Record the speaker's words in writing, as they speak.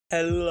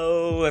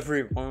Hello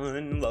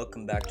everyone,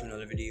 welcome back to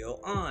another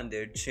video on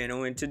their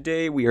channel, and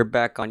today we are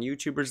back on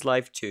YouTuber's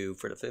Life 2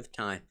 for the 5th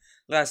time.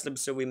 Last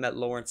episode we met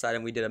Laura inside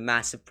and we did a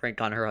massive prank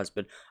on her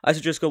husband. I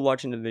suggest go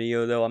watching the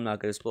video though, I'm not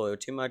going to spoil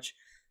it too much.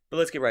 But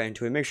let's get right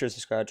into it. Make sure to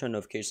subscribe, turn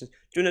notifications,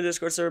 join the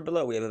Discord server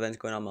below, we have events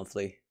going on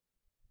monthly.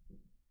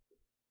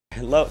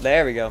 Hello,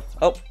 there we go.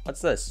 Oh,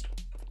 what's this?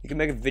 You can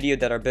make a video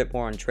that are a bit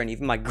more on trend.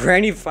 Even my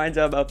granny finds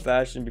out about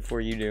fashion before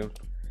you do.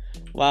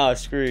 Wow,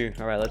 screw you.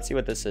 Alright, let's see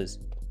what this is.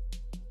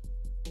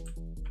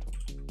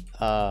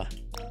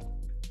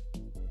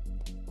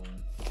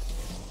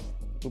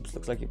 Oops,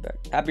 looks like you're back.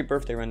 Happy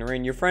birthday,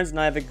 Rendering. Your friends and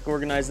I have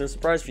organized a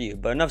surprise for you,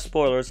 but enough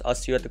spoilers, I'll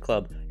see you at the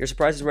club. Your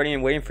surprise is ready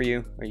and waiting for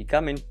you. Are you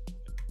coming?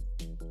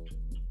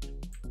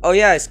 Oh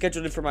yeah, I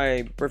scheduled it for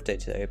my birthday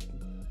today.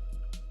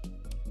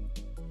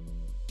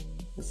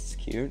 This is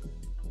cute.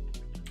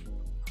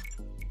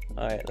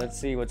 Alright, let's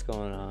see what's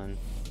going on.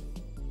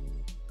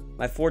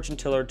 My fortune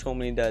teller told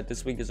me that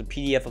this week there's a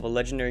PDF of a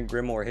legendary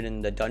grimoire hidden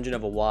in the dungeon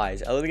of a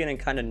wise, elegant and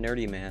kind of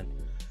nerdy man.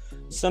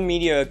 Some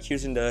media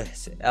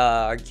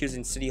are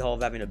accusing City Hall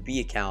of having a B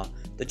account.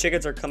 The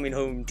chickens are coming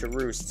home to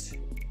roost.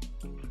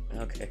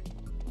 Okay.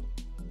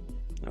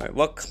 Alright,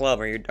 what club?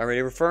 Are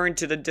you referring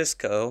to the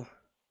disco?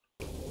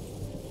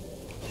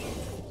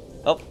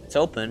 Oh, it's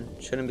open.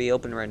 Shouldn't be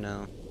open right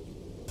now.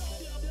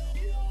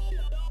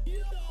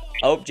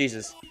 Oh,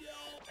 Jesus.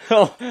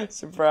 Oh,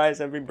 surprise,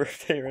 happy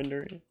birthday,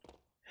 Rendering.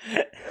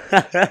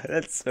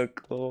 That's so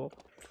cool.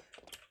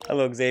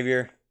 Hello,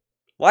 Xavier.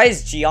 Why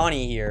is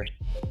Gianni here?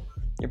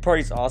 Your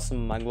party's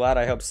awesome. I'm glad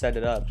I helped set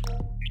it up.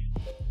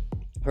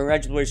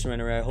 Congratulations,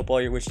 Rendering. I hope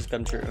all your wishes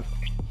come true.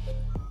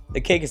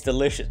 The cake is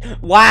delicious.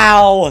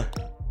 Wow!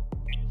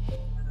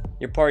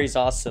 Your party's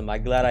awesome.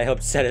 I'm glad I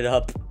helped set it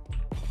up.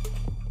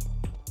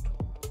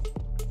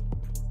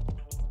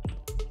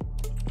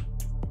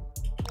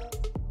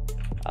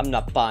 I'm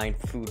not buying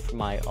food from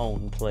my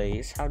own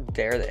place. How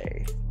dare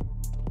they?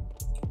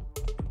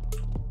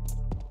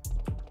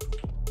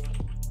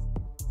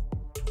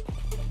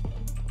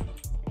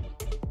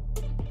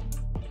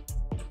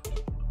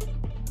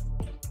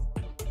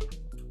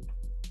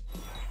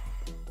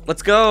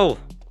 Let's go!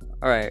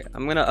 Alright,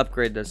 I'm gonna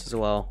upgrade this as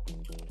well.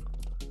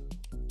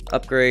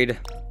 Upgrade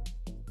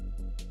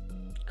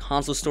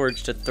console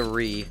storage to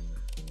 3.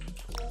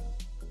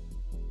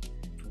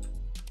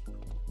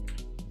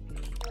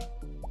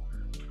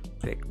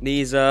 Pick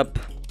these up.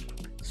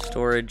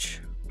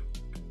 Storage.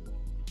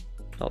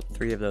 Oh,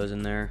 3 of those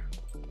in there.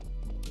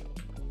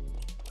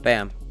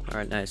 Bam.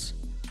 Alright, nice.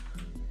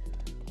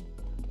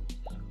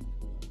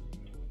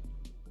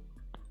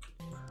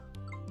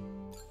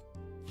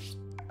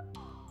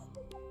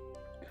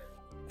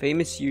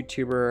 Famous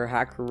YouTuber,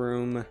 Hacker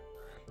Room,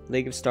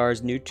 League of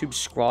Stars, NewTube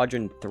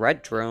Squadron,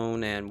 Threat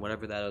Drone, and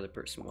whatever that other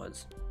person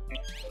was.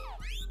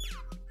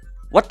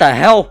 What the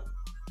hell?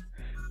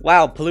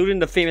 Wow, Paluten,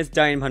 the famous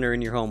diamond hunter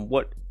in your home.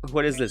 What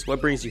is this? What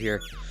brings you here?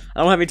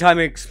 I don't have any time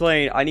to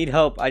explain. I need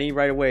help. I need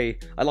right away.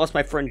 I lost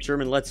my friend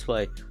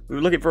GermanLetsPlay. We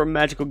were looking for a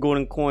magical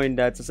golden coin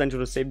that's essential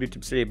to save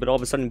NewTube City, but all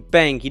of a sudden,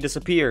 bang, he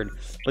disappeared.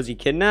 Was he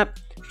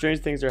kidnapped? Strange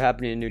things are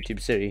happening in NewTube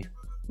City.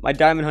 My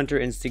diamond hunter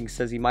instinct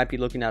says he might be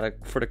looking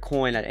for the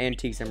coin at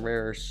antiques and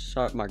rare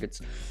stock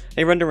markets.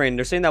 Hey, Rendering,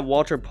 they're saying that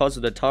Walter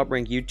Puzzle, the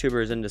top-ranked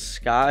YouTuber, is in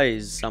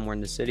disguise somewhere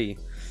in the city.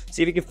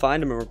 See if you can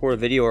find him and record a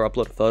video or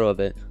upload a photo of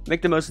it.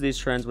 Make the most of these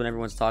trends when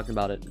everyone's talking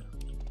about it.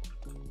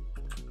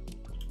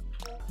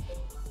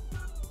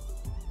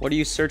 What are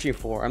you searching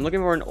for? I'm looking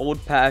for an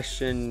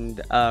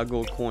old-fashioned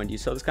gold coin. Do you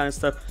sell this kind of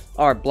stuff?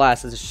 Alright,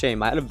 blast, it's a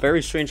shame. I had a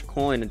very strange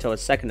coin until a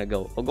second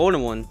ago. A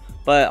golden one,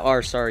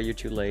 but sorry, you're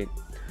too late.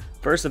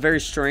 First, a very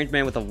strange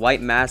man with a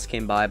white mask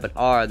came by, but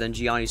then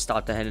Gianni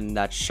stopped ahead in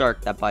that shark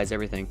that buys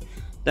everything.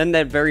 Then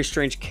that very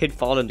strange kid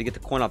followed him to get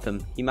the coin off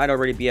him. He might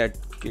already be at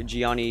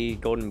Gianni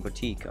Golden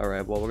Boutique.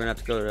 Alright, well, we're gonna have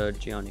to go to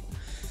Gianni.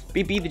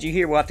 Beep, beep, did you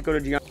hear? We'll have to go to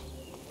Gianni.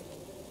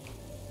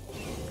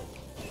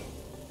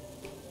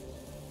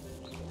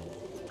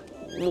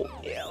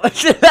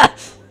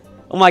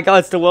 Oh my god,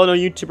 it's the well-known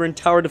YouTuber and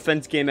tower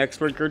defense game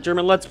expert,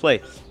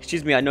 GermanLetsPlay.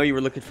 Excuse me, I know you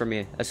were looking for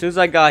me. As soon as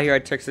I got here,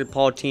 I texted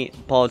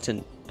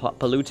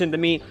Paluten to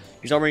meet.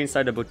 He's already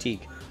inside the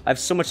boutique. I have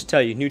so much to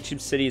tell you. NewTube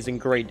City is in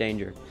great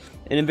danger.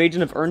 An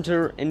invasion of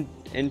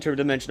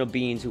interdimensional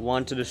beings who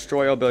want to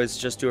destroy our buildings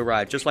just to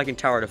arrive, just like in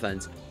tower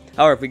defense.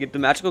 However, if we get the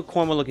magical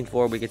coin we're looking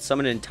for, we could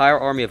summon an entire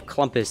army of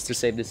Clumpus to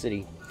save the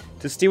city.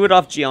 To steal it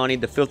off Gianni,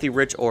 the filthy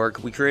rich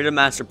orc, we created a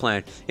master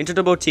plan. Enter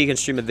the boutique and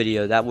stream a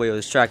video. That way we'll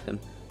distract them.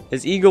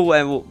 His ego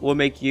will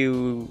make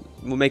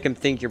him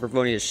think you're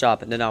promoting his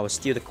shop, and then I will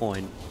steal the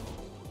coin.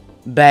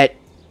 Bet.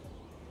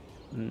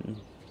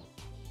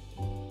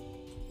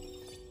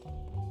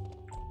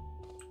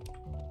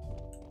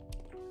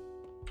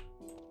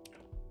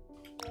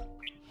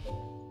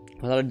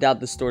 Without a doubt,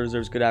 this store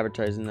deserves good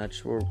advertising. That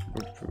sure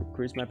will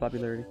increase my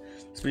popularity.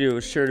 This video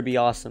is sure to be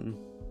awesome.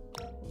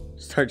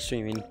 Start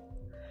streaming.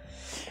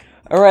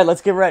 Alright,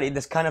 let's get ready.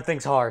 This kind of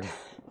thing's hard.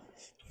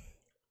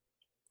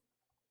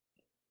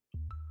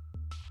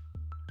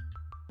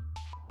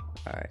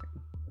 Alright.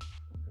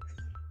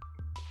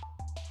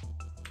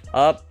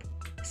 Up.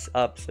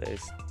 Up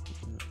space.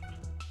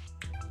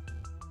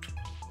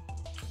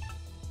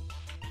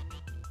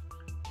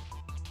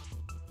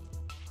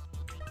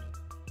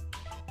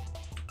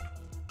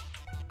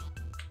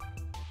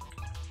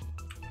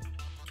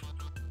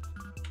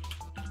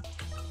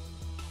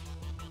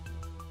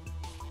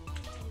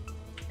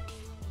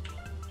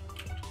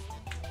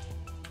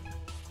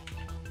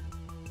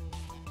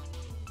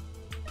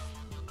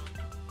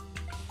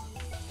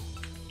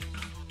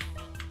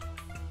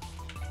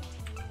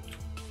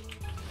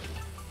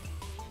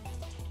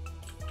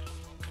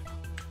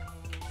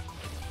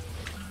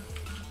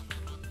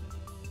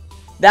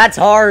 That's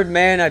hard,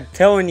 man, I'm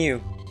telling you.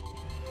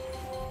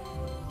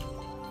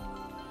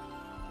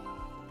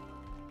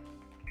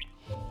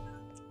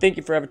 Thank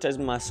you for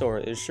advertising my store.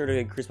 It is sure to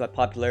increase my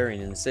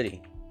popularity in the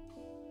city.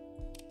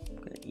 I'm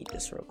gonna eat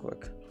this real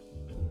quick.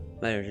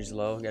 My energy's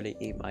low. I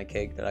gotta eat my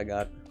cake that I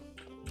got.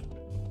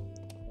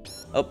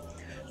 Oh,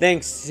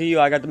 thanks. See you.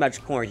 I got the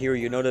magic coin. Here,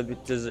 you know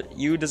that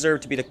you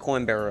deserve to be the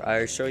coin bearer.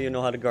 I show you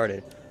know how to guard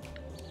it.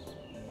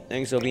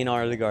 Thanks, it'll be an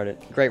honor to guard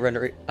it. Great,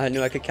 Render. I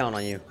knew I could count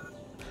on you.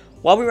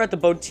 While we were at the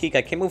boutique,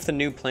 I came up with a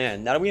new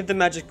plan. Now that we have the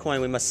magic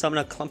coin, we must summon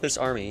a Clumpus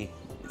army.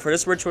 For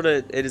this ritual,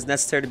 it is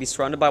necessary to be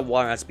surrounded by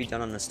water and has to be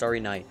done on a starry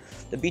night.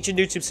 The beach in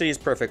NewTube City is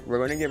perfect. We're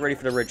going to get ready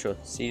for the ritual.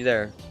 See you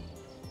there.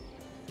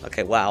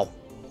 Okay, wow.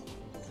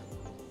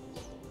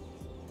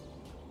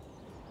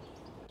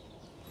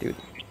 Dude,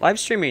 live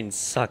streaming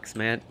sucks,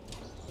 man.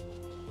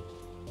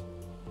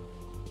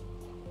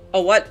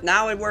 Oh, what?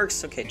 Now it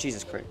works? Okay,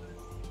 Jesus Christ.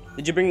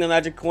 Did you bring the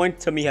magic coin?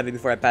 Tell me you have it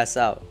before I pass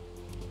out.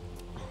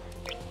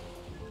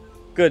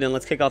 Good, then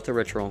let's kick off the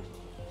ritual.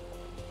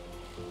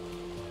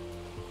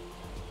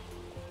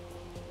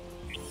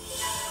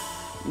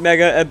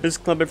 Mega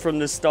Epis clumping from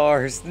the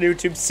stars.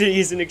 NewTube City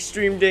is in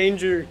extreme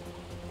danger.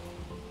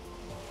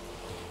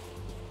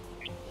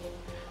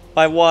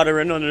 By water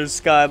and under the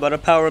sky, by the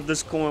power of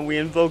this coin, we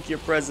invoke your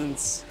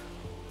presence.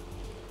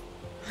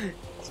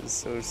 This is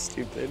so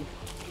stupid.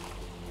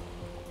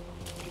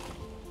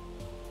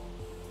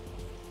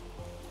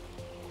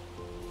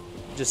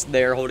 Just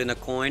there holding a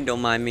coin,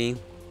 don't mind me.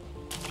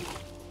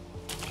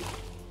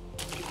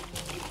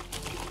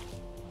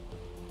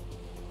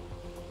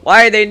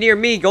 Why are they near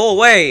me? Go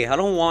away! I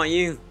don't want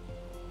you.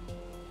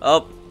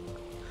 Oh.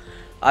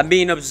 I'm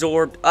being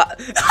absorbed.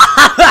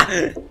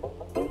 This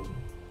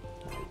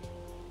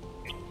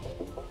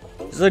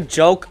is a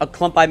joke. A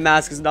clump-eye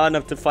mask is not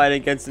enough to fight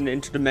against an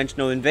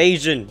interdimensional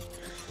invasion.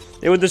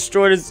 They would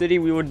destroy the city.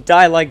 We would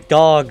die like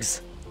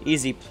dogs.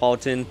 Easy,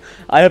 Paluten.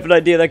 I have an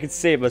idea that could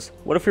save us.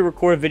 What if we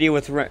record a video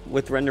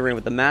with rendering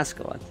with the mask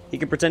on? He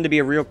could pretend to be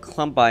a real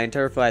clump-eye and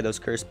terrify those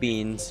cursed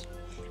beings.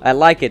 I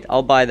like it.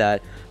 I'll buy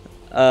that.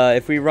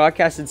 If we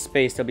broadcast in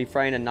space, they'll be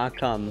frightened and not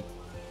come.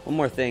 One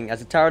more thing.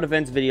 As a tower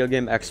defense video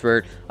game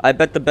expert, I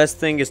bet the best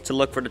thing is to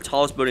look for the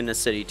tallest building in the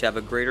city to have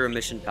a greater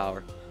emission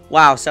power.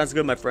 Wow, sounds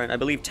good, my friend. I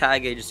believe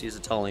Tag Agency is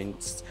a tolling.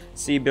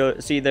 See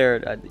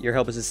there, your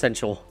help is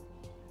essential.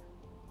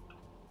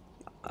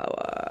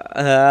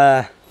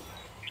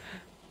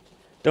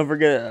 Don't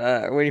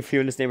forget, waiting for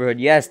you in this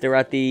neighborhood. Yes, they're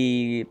at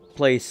the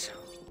place.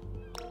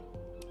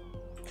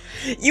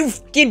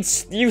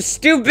 You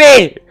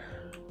stupid!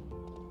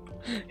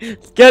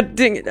 God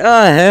dang it.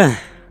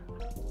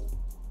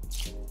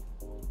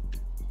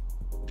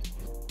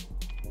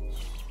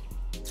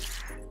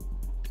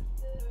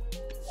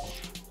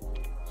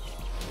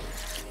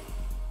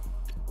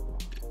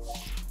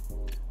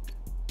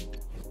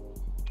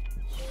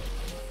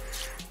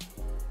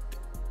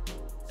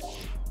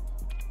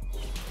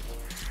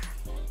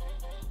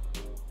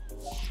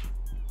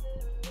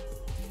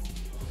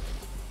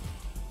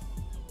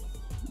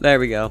 There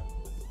we go.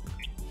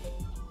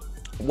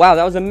 Wow,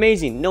 that was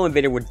amazing. No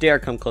invader would dare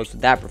come close to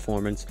that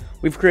performance.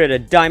 We've created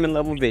a diamond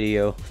level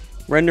video.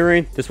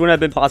 Rendering, this wouldn't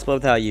have been possible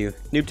without you.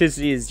 NewTube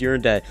City is your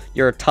debt.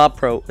 You're a top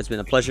pro. It's been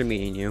a pleasure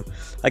meeting you.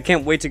 I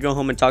can't wait to go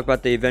home and talk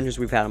about the adventures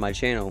we've had on my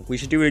channel. We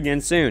should do it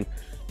again soon.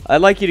 I'd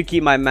like you to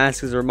keep my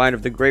mask as a reminder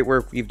of the great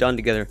work we've done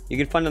together. You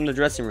can find it on the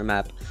dressing room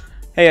app.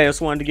 Hey, I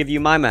also wanted to give you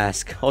my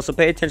mask. Also,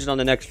 pay attention on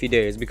the next few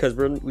days, because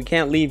we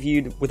can't leave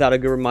you without a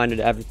good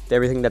reminder of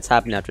everything that's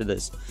happened after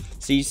this.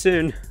 See you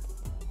soon.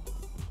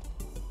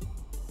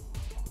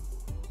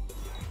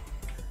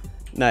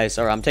 Nice.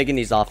 Alright, I'm taking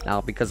these off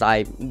now because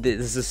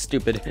this is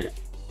stupid.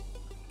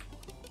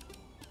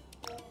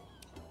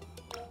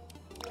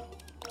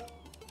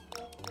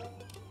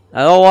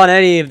 I don't want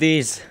any of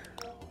these.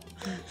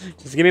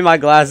 Just give me my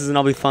glasses and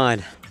I'll be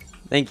fine.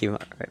 Thank you.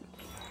 Alright.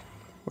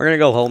 We're gonna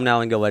go home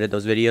now and go edit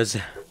those videos.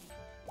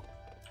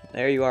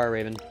 There you are,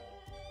 Raven.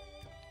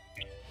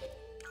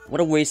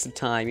 What a waste of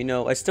time. You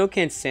know, I still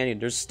can't stand you.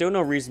 There's still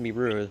no reason to be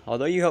rude.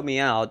 Although you helped me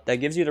out, that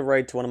gives you the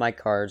right to one of my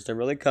cards. They're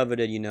really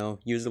coveted, you know.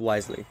 Use it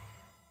wisely.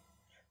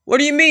 What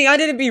do you mean? I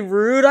didn't be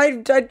rude.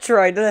 I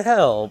tried to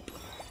help.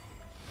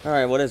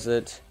 Alright, what is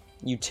it?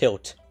 You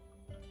tilt.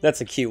 That's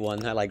a cute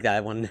one. I like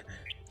that one.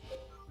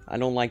 I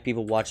don't like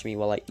people watching me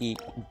while I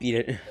beat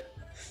it.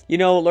 You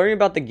know, learning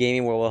about the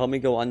gaming world will help me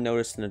go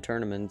unnoticed in the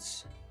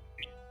tournaments.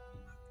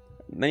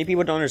 Many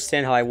people don't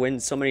understand how I win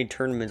so many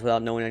tournaments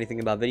without knowing anything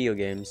about video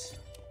games.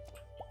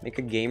 Make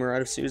a gamer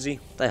out of Susie?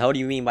 What the hell do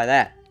you mean by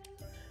that?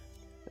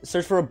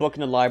 Search for a book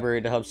in the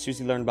library to help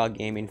Susie learn about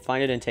gaming.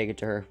 Find it and take it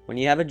to her. When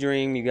you have a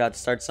dream, you got to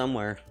start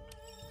somewhere.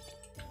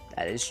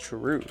 That is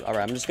true.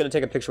 Alright, I'm just going to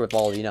take a picture with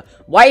all of you now.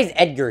 Why is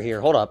Edgar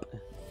here? Hold up.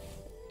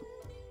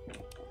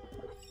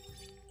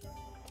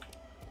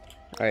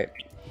 Alright.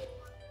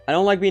 I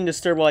don't like being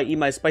disturbed while I eat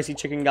my spicy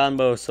chicken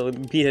gumbo, so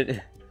beat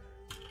it.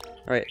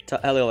 Alright,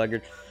 hello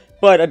Edgar.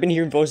 But I've been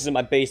hearing voices in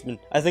my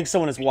basement. I think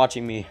someone is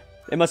watching me.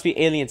 It must be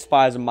alien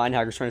spies or mind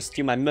hackers trying to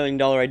steal my $1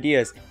 million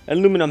ideas. An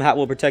aluminum hat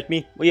will protect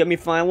me. Will you help me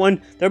find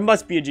one? There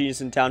must be a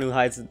genius in town who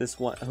hides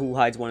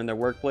one in their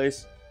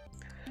workplace.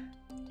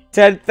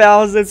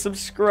 10,000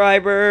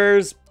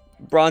 subscribers!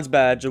 Bronze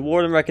badge.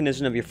 Award and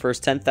recognition of your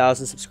first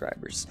 10,000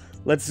 subscribers.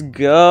 Let's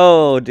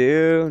go,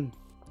 dude.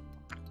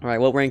 Alright,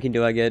 what ranking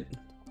do I get?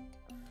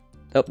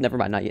 Oh, never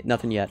mind. Not yet.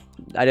 Nothing yet.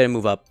 I didn't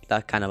move up.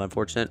 That's kind of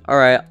unfortunate.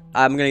 Alright,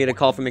 I'm gonna get a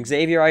call from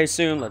Xavier, I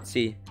assume. Let's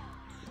see.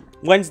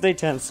 Wednesday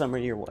 10th, summer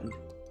year 1.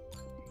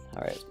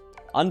 Alright.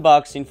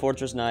 Unboxing,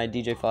 Fortress Knight,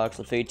 DJ Fox,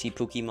 Lafayette,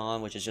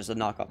 Pokemon, which is just a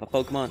knockoff of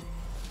Pokemon.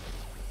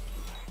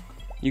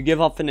 You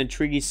give off an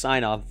intriguing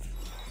sign-off.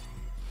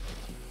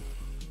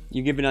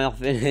 You give it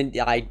off an...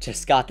 I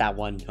just got that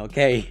one,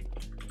 okay.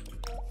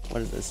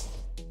 What is this?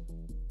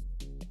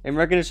 In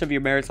recognition of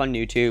your merits on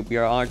YouTube, we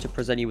are honored to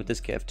present you with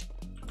this gift.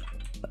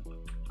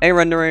 Hey,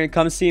 Rendering,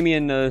 come see me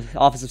in the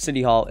office of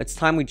City Hall. It's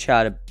time we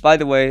chatted. By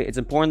the way, it's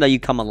important that you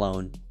come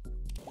alone.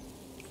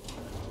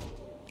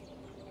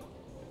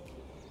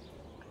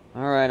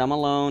 Alright, I'm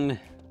alone.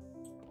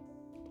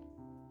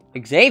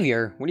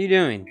 Xavier, what are you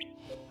doing?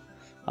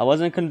 I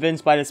wasn't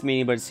convinced by this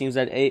meeting, but it seems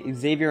that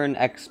Xavier and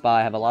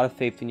X-Spy have a lot of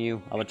faith in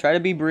you. I will try to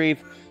be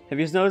brief. Have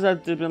you noticed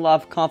that there's been a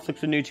lot of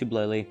conflicts with NewTube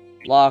lately?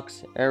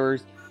 Locks,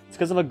 errors. It's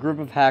because of a group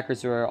of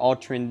hackers who are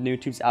altering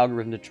NewTube's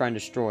algorithm to try and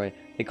destroy.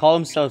 They call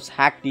themselves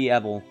Hack the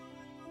Evil.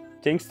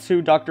 Thanks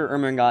to Dr.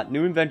 Ermengot,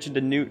 new invention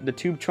the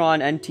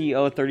Tubetron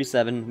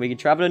NT037, we can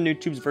travel to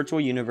NewTube's virtual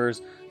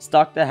universe,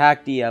 stalk the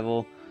Hack the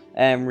Evil,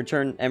 and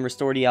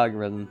restore the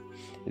algorithm.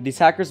 If these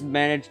hackers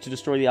manage to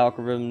destroy the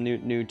algorithm,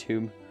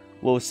 NewTube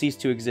will cease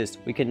to exist.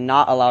 We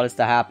cannot allow this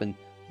to happen.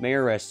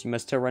 Mayoress, you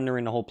must tell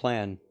Rendering the whole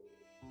plan.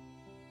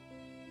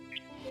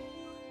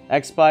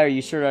 X-Spy, are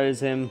you sure that is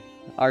him?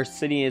 Our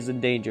city is in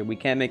danger. We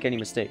can't make any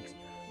mistakes.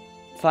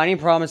 Finding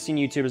promising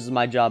YouTubers is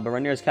my job, but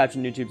Render has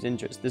captured NewTube's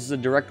interest. This is a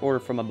direct order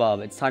from above.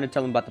 It's time to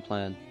tell him about the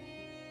plan.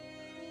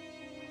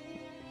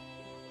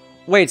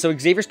 Wait, so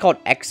Xavier's called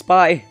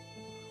X-Spy?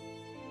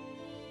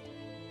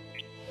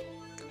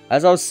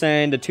 As I was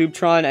saying, the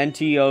Tubetron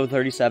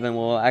NT037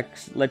 will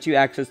let you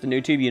access the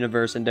NewTube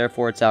universe and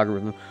therefore its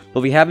algorithm, but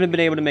we haven't been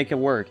able to make it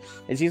work.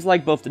 It seems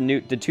like both the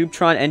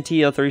Tubetron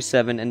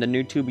NT037 and the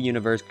NewTube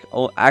universe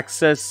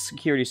access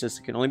security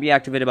system can only be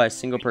activated by a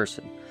single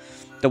person.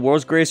 The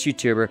world's greatest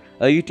YouTuber,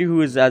 a YouTuber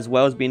who is as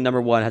well as being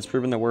 #1, has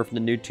proven their worth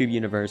in the NewTube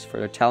universe for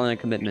their talent and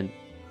commitment.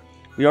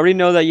 We already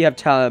know that you have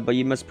talent, but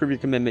you must prove your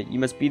commitment. You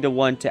must be the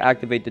one to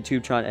activate the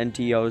Tubetron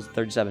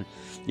NT037.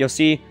 You'll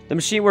see, the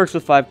machine works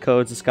with 5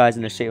 codes disguised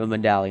in the shape of a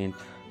medallion.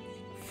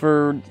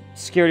 For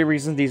security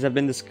reasons, these have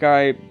been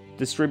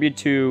distributed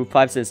to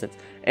 5 citizens.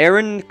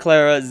 Aaron,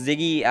 Clara,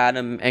 Ziggy,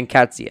 Adam, and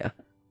Katsia.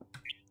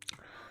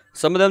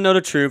 Some of them know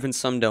the truth and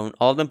some don't.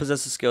 All of them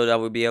possess a skill that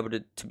will be able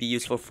to be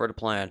useful for the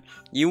plan.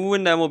 You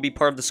and them will be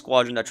part of the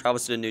squadron that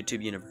travels to the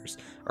NewTube universe.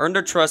 Earn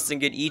their trust and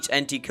get each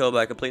NT code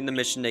by completing the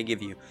mission they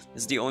give you.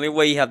 This is the only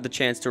way you have the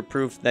chance to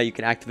prove that you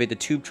can activate the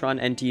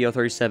Tubetron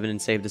NT037 and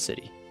save the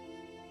city.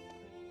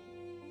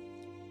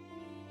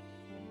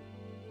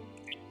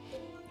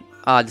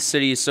 Ah, the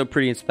city is so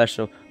pretty and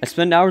special. I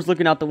spend hours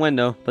looking out the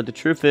window, but the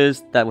truth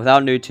is that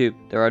without NewTube,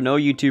 there are no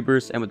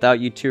YouTubers, and without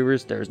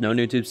YouTubers, there is no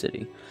NewTube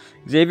City.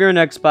 Xavier and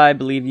X-Spy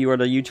believe you are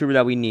the YouTuber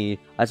that we need.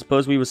 I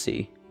suppose we will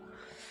see.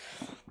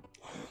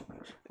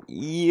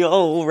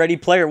 Yo, Ready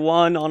Player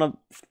One on a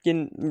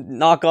fucking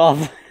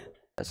knockoff.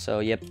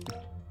 So, yep.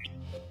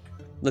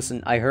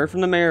 Listen, I heard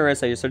from the mayoress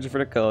that you're searching for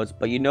the codes,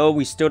 but you know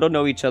we still don't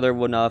know each other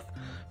enough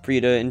for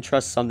you to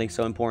entrust something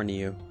so important to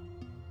you.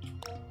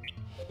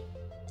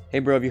 Hey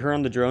bro, have you heard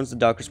on the drones the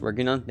doctor's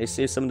working on? They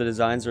say some of the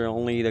designs are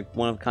only the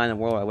one of a kind in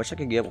the world. I wish I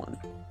could get one.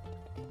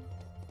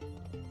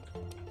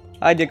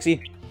 Hi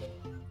Dixie.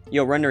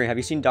 Yo, Rendering, have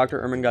you seen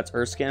Dr. Ermengot's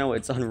Earth Scanner?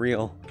 It's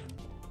unreal.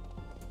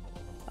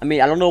 I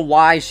mean, I don't know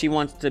why she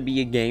wants to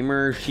be a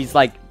gamer. She's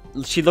like,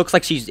 she looks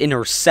like she's in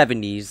her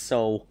 70s,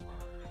 so...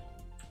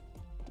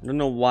 I don't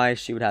know why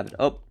she would have it.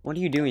 Oh, what are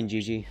you doing,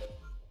 Gigi?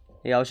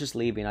 Hey, I was just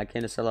leaving. I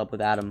came to settle up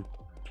with Adam.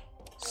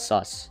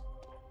 Sus.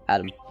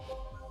 Adam.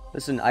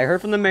 Listen, I heard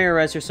from the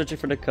mayoress you're searching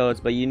for the codes,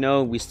 but you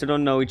know, we still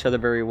don't know each other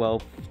very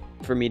well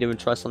for me to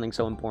entrust something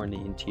so important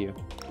into you.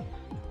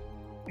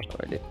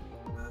 Alright.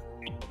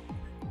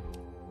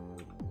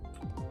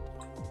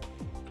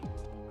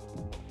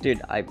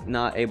 Dude, I'm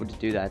not able to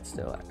do that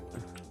still.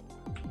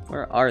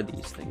 Where are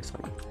these things?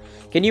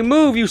 Can you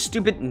move, you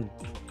stupid...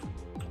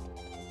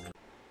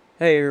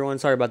 Hey everyone,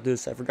 sorry about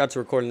this. I forgot to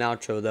record an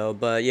outro though,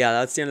 but yeah,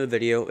 that's the end of the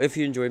video. If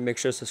you enjoyed, make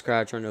sure to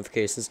subscribe, turn on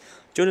notifications.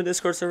 Join the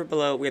Discord server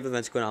below. We have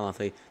events going on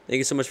monthly. Thank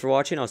you so much for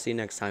watching. I'll see you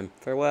next time.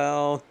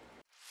 Farewell.